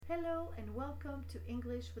Hello and welcome to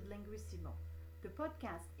English with Linguissimo, the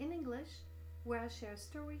podcast in English where I share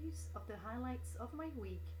stories of the highlights of my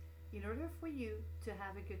week in order for you to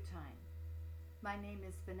have a good time. My name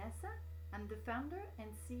is Vanessa. I'm the founder and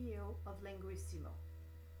CEO of Linguissimo.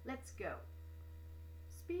 Let's go.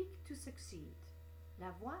 Speak to succeed. La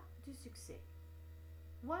voix du succès.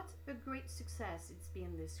 What a great success it's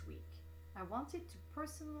been this week. I wanted to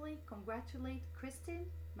personally congratulate Christine,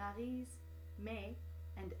 Maryse, May,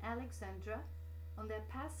 and Alexandra on their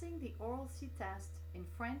passing the oral C test in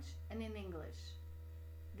French and in English.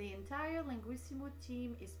 The entire Linguissimo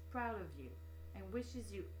team is proud of you and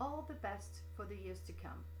wishes you all the best for the years to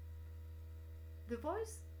come. The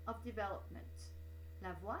voice of development.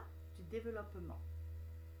 La voix du développement.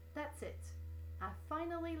 That's it. I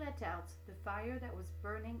finally let out the fire that was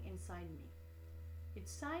burning inside me.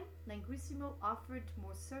 It's time Linguissimo offered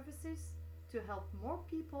more services to help more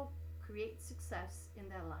people create success in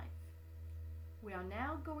their life. We are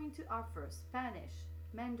now going to offer Spanish,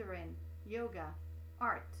 Mandarin, yoga,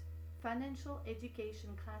 art, financial education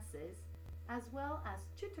classes, as well as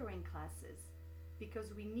tutoring classes,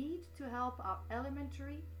 because we need to help our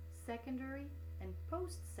elementary, secondary, and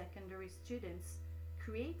post-secondary students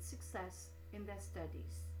create success in their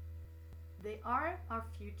studies. They are our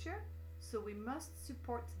future, so we must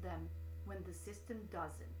support them when the system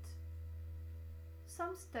doesn't.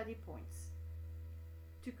 Some study points.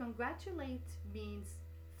 To congratulate means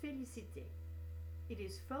féliciter. It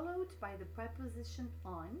is followed by the preposition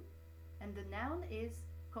on, and the noun is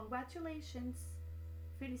congratulations,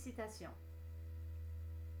 félicitations.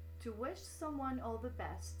 To wish someone all the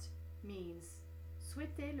best means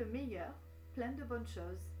souhaiter le meilleur, plein de bonnes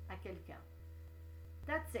choses à quelqu'un.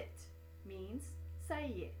 That's it means ça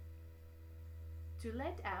y est. To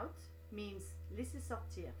let out means laisser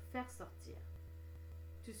sortir, faire sortir.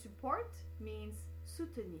 To support means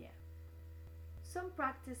soutenir. Some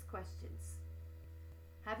practice questions.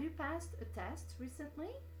 Have you passed a test recently?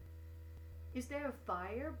 Is there a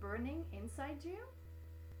fire burning inside you?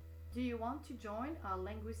 Do you want to join our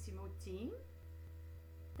Linguissimo team?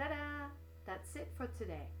 Ta-da! That's it for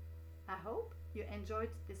today. I hope you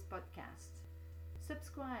enjoyed this podcast.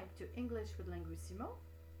 Subscribe to English with Linguissimo,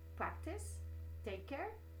 practice, take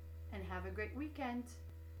care, and have a great weekend.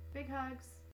 Big hugs!